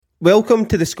Welcome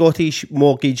to the Scottish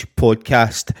Mortgage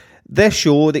Podcast, this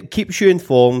show that keeps you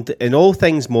informed in all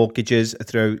things mortgages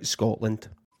throughout Scotland.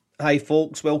 Hi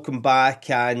folks, welcome back,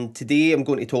 and today I'm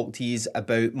going to talk to you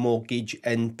about mortgage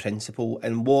in principle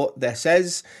and what this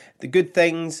is, the good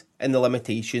things and the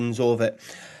limitations of it.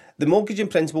 The mortgage in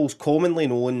principle is commonly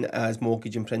known as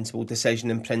mortgage in principle,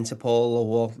 decision in principle,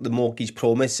 or the mortgage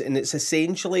promise, and it's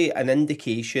essentially an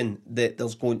indication that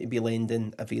there's going to be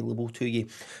lending available to you.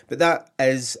 But that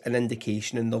is an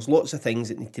indication, and there's lots of things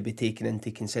that need to be taken into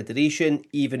consideration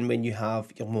even when you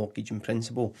have your mortgage in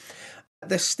principle. At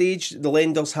this stage, the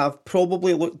lenders have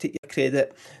probably looked at your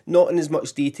credit, not in as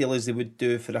much detail as they would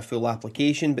do for a full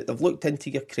application, but they've looked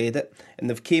into your credit and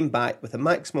they've came back with a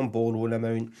maximum borrowing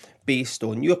amount based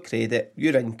on your credit,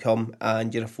 your income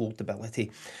and your affordability.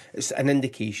 It's an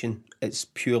indication, it's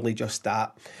purely just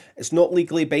that. It's not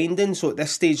legally binding, so at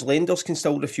this stage lenders can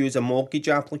still refuse a mortgage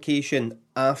application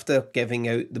after giving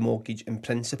out the mortgage in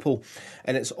principle,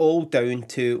 and it's all down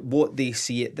to what they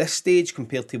see at this stage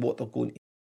compared to what they're going to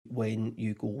when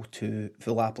you go to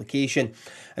full application.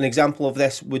 An example of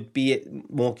this would be at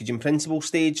mortgage in principle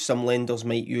stage. Some lenders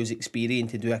might use Experian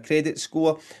to do a credit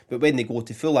score, but when they go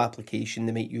to full application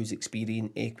they might use Experian,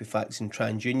 Equifax and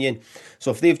TransUnion.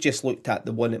 So if they've just looked at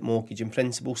the one at mortgage in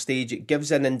principle stage, it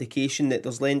gives an indication that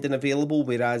there's lending available,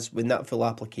 whereas when that full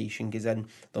application goes in,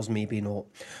 there's maybe not.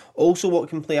 Also, what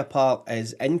can play a part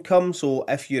is income. So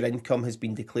if your income has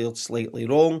been declared slightly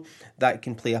wrong, that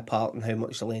can play a part in how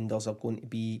much the lenders are going to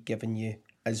be giving you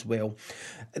as well.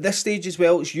 At this stage as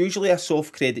well, it's usually a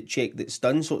soft credit check that's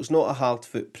done, so it's not a hard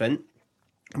footprint.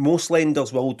 Most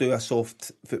lenders will do a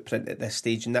soft footprint at this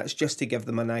stage, and that's just to give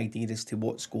them an idea as to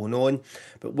what's going on.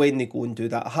 But when they go and do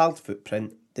that hard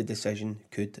footprint, the decision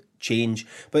could change.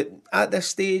 But at this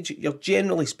stage, you're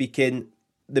generally speaking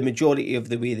the majority of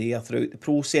the way there throughout the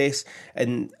process,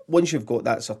 and once you've got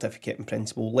that certificate in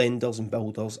principle, lenders and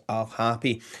builders are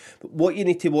happy. But what you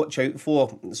need to watch out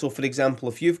for, so for example,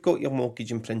 if you've got your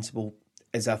mortgage in principle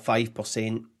as a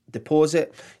 5%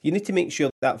 deposit, you need to make sure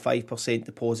that 5%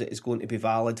 deposit is going to be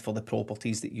valid for the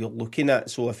properties that you're looking at.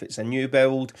 So if it's a new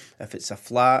build, if it's a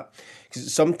flat,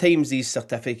 because sometimes these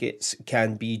certificates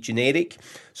can be generic.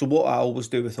 So what I always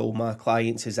do with all my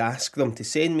clients is ask them to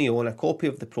send me on a copy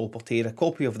of the property or a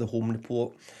copy of the home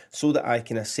report so that I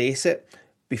can assess it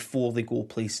before they go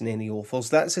placing any offers.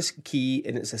 That's key,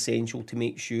 and it's essential to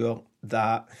make sure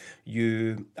that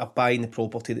you are buying the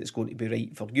property that's going to be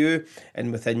right for you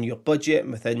and within your budget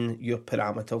and within your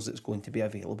parameters that's going to be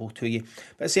available to you.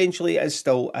 But essentially it is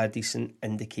still a decent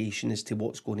indication as to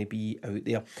what's going to be out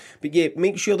there. But yeah,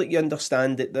 make sure that you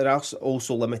understand that there are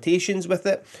also limitations with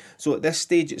it. So at this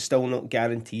stage it's still not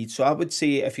guaranteed. So I would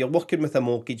say if you're working with a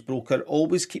mortgage broker,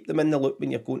 always keep them in the loop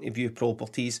when you're going to view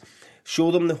properties.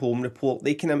 Show them the home report.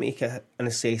 They can make an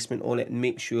assessment on it and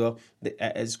make sure that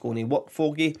it is going to work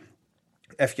for you.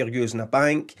 If you're using a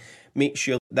bank, make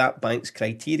sure that bank's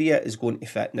criteria is going to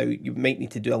fit. Now, you might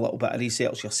need to do a little bit of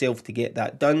research yourself to get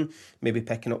that done, maybe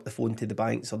picking up the phone to the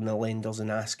banks or the lenders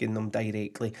and asking them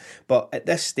directly. But at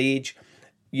this stage,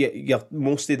 you're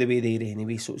most of the way there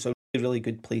anyway, so it's a really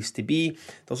good place to be.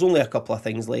 There's only a couple of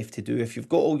things left to do. If you've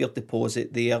got all your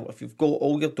deposit there, if you've got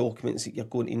all your documents that you're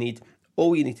going to need,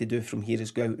 all you need to do from here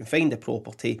is go out and find a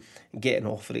property, get an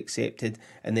offer accepted,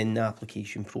 and then the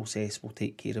application process will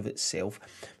take care of itself.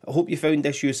 I hope you found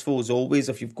this useful as always.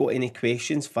 If you've got any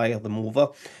questions, fire them over.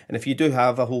 And if you do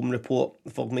have a home report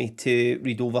for me to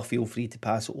read over, feel free to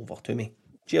pass it over to me.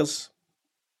 Cheers.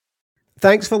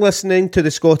 Thanks for listening to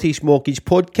the Scottish Mortgage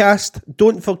Podcast.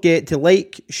 Don't forget to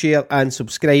like, share and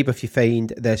subscribe if you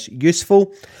find this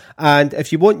useful. And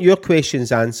if you want your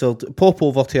questions answered, pop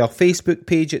over to our Facebook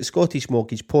page at Scottish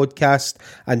Mortgage Podcast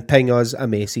and ping us a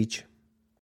message.